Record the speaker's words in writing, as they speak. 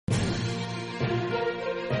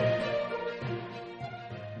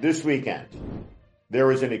This weekend, there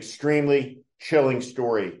was an extremely chilling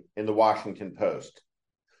story in the Washington Post.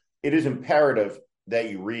 It is imperative that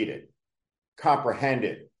you read it, comprehend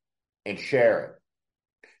it, and share it.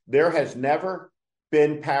 There has never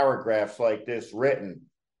been paragraphs like this written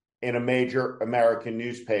in a major American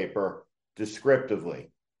newspaper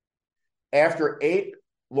descriptively. After 8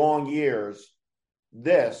 long years,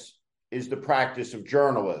 this is the practice of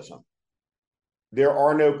journalism. There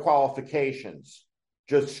are no qualifications,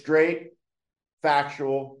 just straight,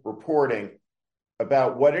 factual reporting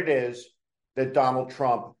about what it is that Donald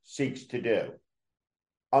Trump seeks to do.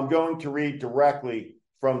 I'm going to read directly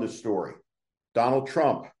from the story. Donald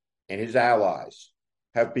Trump and his allies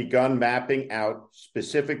have begun mapping out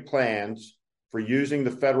specific plans for using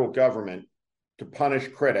the federal government to punish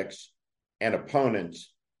critics and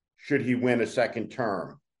opponents should he win a second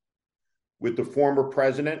term, with the former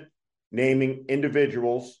president naming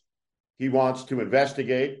individuals he wants to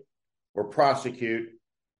investigate or prosecute,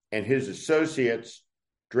 and his associates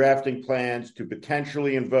drafting plans to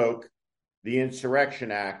potentially invoke the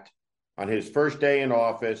Insurrection Act on his first day in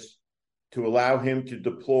office to allow him to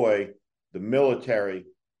deploy the military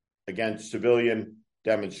against civilian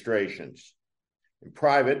demonstrations. In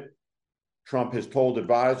private, Trump has told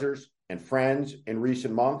advisors and friends in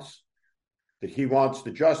recent months that he wants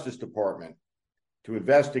the Justice Department to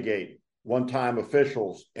investigate one-time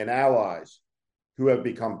officials and allies who have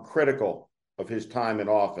become critical of his time in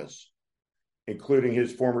office, including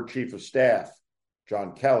his former chief of staff,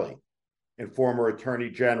 John Kelly, and former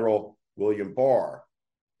Attorney General William Barr,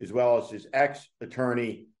 as well as his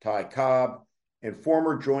ex-attorney Ty Cobb and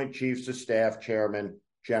former Joint Chiefs of Staff Chairman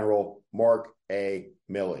General Mark A.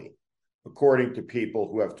 Milley, according to people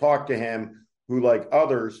who have talked to him, who, like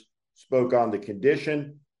others, spoke on the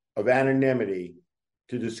condition of anonymity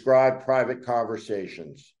to describe private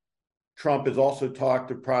conversations. Trump has also talked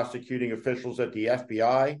to prosecuting officials at the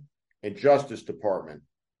FBI and Justice Department,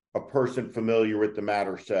 a person familiar with the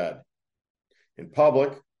matter said. In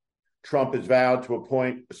public, Trump has vowed to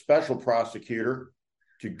appoint a special prosecutor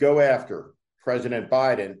to go after President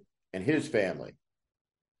Biden and his family.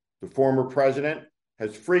 The former president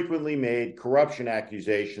has frequently made corruption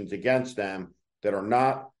accusations against them that are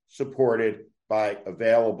not supported by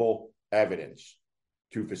available evidence.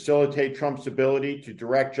 To facilitate Trump's ability to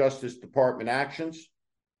direct Justice Department actions,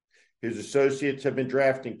 his associates have been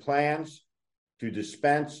drafting plans to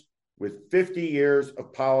dispense with 50 years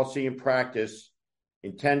of policy and practice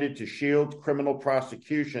intended to shield criminal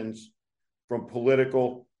prosecutions from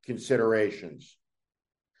political considerations.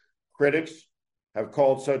 Critics have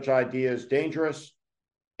called such ideas dangerous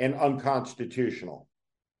and unconstitutional.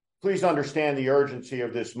 Please understand the urgency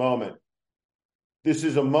of this moment. This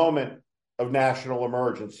is a moment of national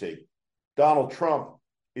emergency. Donald Trump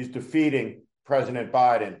is defeating President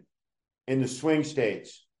Biden in the swing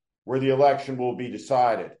states where the election will be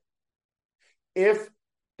decided. If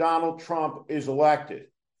Donald Trump is elected,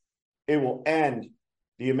 it will end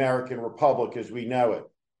the American Republic as we know it.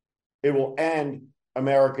 It will end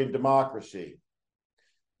American democracy.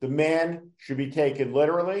 The man should be taken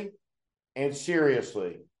literally and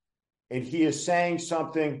seriously, and he is saying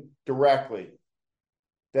something directly,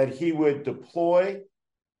 that he would deploy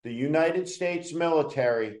the United States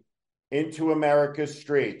military into America's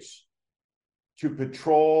streets to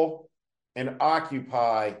patrol and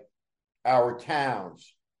occupy our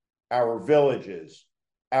towns, our villages,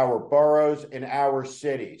 our boroughs, and our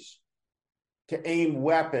cities, to aim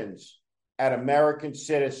weapons at American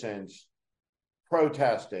citizens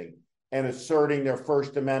protesting and asserting their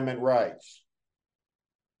First Amendment rights.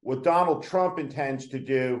 What Donald Trump intends to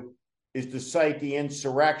do is to cite the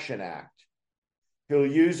Insurrection Act. He'll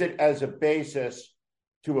use it as a basis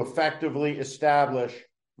to effectively establish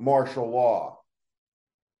martial law.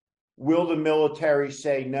 Will the military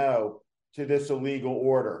say no to this illegal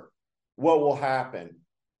order? What will happen?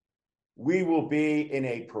 We will be in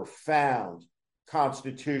a profound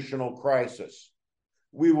constitutional crisis.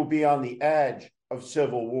 We will be on the edge of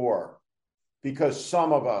civil war because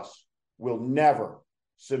some of us will never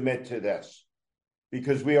submit to this,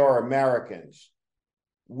 because we are Americans.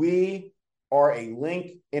 We are a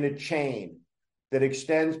link in a chain that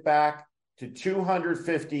extends back to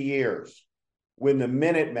 250 years when the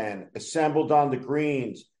Minutemen assembled on the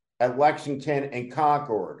greens at Lexington and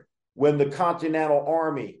Concord, when the Continental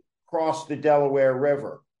Army crossed the Delaware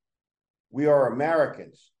River. We are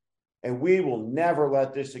Americans, and we will never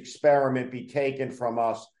let this experiment be taken from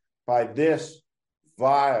us by this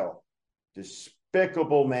vile,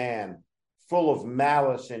 despicable man full of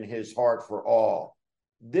malice in his heart for all.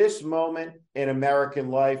 This moment in American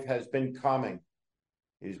life has been coming.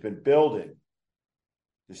 He's been building.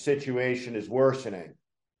 The situation is worsening.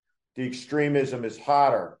 The extremism is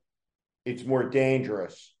hotter. It's more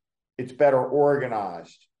dangerous. It's better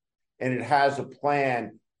organized. And it has a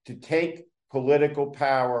plan to take political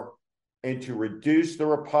power and to reduce the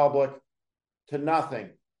republic to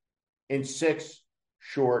nothing in 6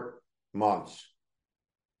 short months.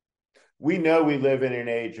 We know we live in an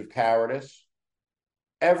age of cowardice.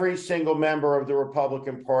 Every single member of the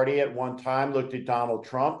Republican Party at one time looked at Donald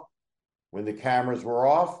Trump. When the cameras were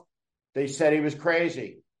off, they said he was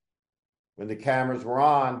crazy. When the cameras were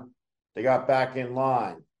on, they got back in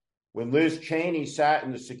line. When Liz Cheney sat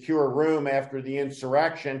in the secure room after the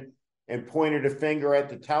insurrection and pointed a finger at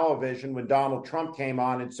the television when Donald Trump came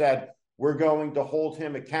on and said, "We're going to hold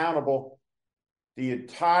him accountable," the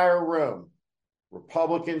entire room,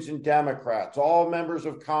 Republicans and Democrats, all members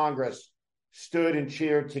of Congress, stood and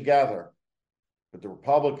cheered together. But the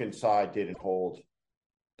Republican side didn't hold,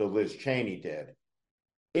 though Liz Cheney did.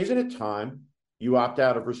 Isn't it time you opt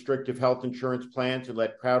out of restrictive health insurance plans and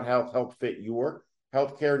let Crowd Health help fit your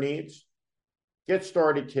healthcare needs? Get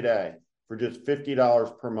started today for just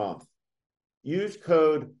 $50 per month. Use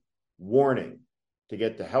code WARNING to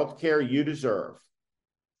get the healthcare you deserve.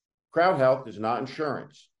 Crowd Health is not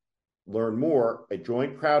insurance. Learn more at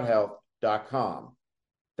joincrowdhealth.com.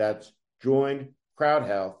 That's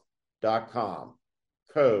joincrowdhealth.com.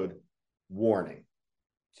 Code WARNING.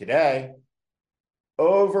 Today,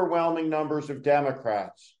 overwhelming numbers of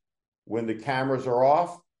Democrats, when the cameras are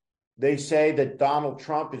off, they say that Donald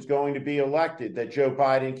Trump is going to be elected, that Joe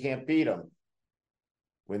Biden can't beat him.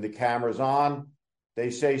 When the camera's on, they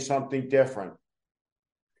say something different.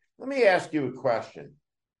 Let me ask you a question.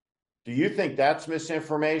 Do you think that's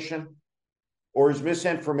misinformation? Or is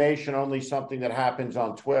misinformation only something that happens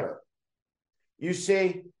on Twitter? You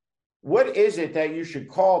see, what is it that you should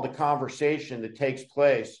call the conversation that takes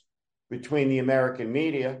place between the American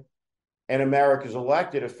media and America's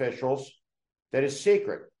elected officials that is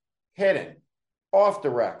secret, hidden, off the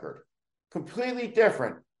record, completely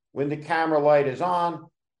different when the camera light is on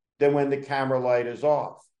than when the camera light is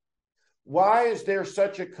off? Why is there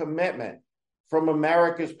such a commitment from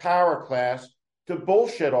America's power class to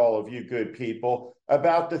bullshit all of you good people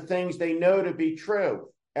about the things they know to be true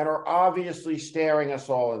and are obviously staring us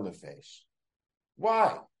all in the face?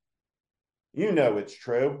 Why? You know it's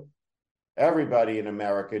true. Everybody in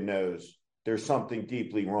America knows there's something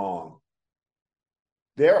deeply wrong.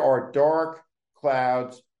 There are dark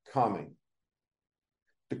clouds coming.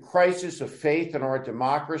 The crisis of faith in our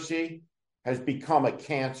democracy has become a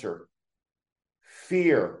cancer.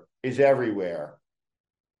 Fear is everywhere.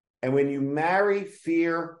 And when you marry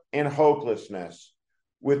fear and hopelessness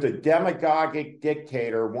with a demagogic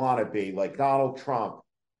dictator wannabe like Donald Trump,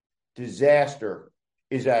 disaster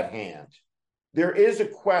is at hand. There is a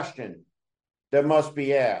question that must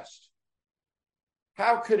be asked.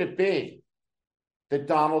 How could it be that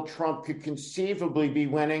Donald Trump could conceivably be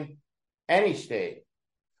winning any state?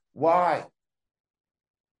 Why?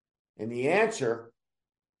 And the answer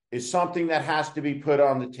is something that has to be put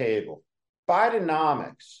on the table.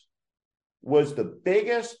 Bidenomics was the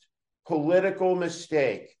biggest political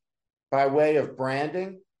mistake by way of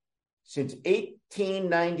branding since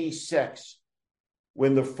 1896,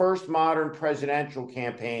 when the first modern presidential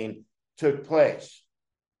campaign took place.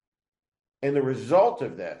 And the result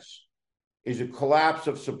of this is a collapse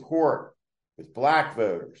of support with Black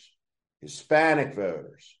voters, Hispanic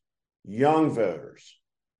voters, young voters.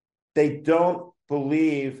 They don't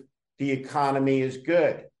believe the economy is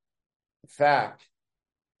good. In fact,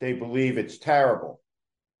 they believe it's terrible.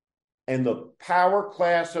 And the power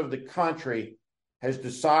class of the country has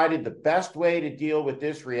decided the best way to deal with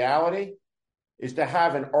this reality is to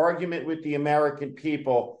have an argument with the American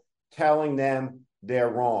people telling them they're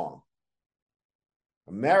wrong.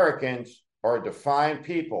 Americans are a defiant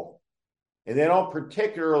people, and they don't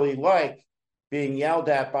particularly like being yelled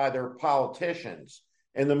at by their politicians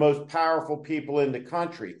and the most powerful people in the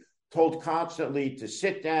country, told constantly to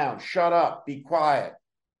sit down, shut up, be quiet.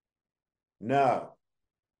 No.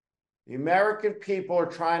 The American people are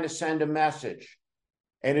trying to send a message,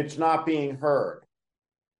 and it's not being heard.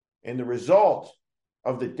 And the result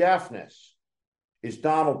of the deafness is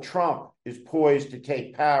Donald Trump is poised to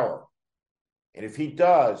take power. And if he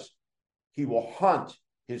does, he will hunt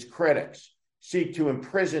his critics, seek to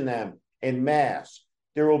imprison them en masse.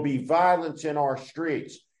 There will be violence in our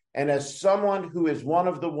streets. And as someone who is one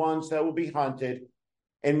of the ones that will be hunted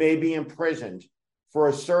and may be imprisoned for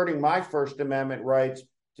asserting my First Amendment rights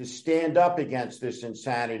to stand up against this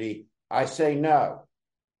insanity, I say no.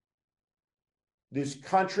 This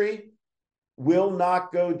country will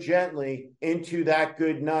not go gently into that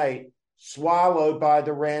good night swallowed by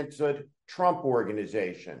the rancid Trump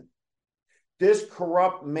organization. This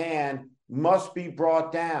corrupt man must be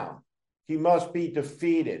brought down. He must be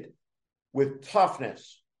defeated with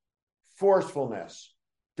toughness, forcefulness,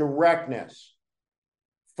 directness.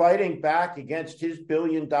 Fighting back against his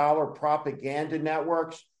billion-dollar propaganda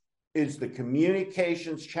networks is the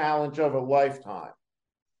communications challenge of a lifetime.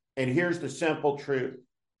 And here's the simple truth.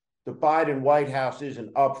 The Biden White House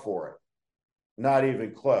isn't up for it, not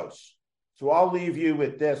even close. So I'll leave you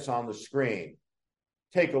with this on the screen.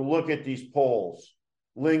 Take a look at these polls,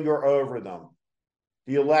 linger over them.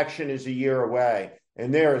 The election is a year away,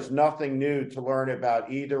 and there is nothing new to learn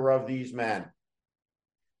about either of these men.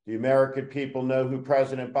 The American people know who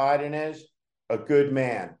President Biden is, a good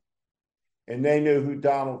man. And they know who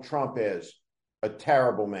Donald Trump is, a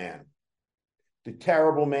terrible man. The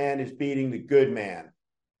terrible man is beating the good man,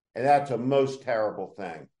 and that's a most terrible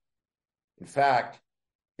thing. In fact,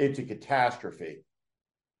 it's a catastrophe,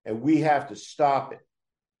 and we have to stop it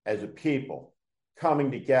as a people, coming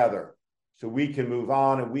together so we can move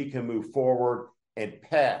on and we can move forward and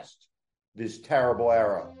past this terrible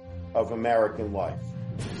era of American life.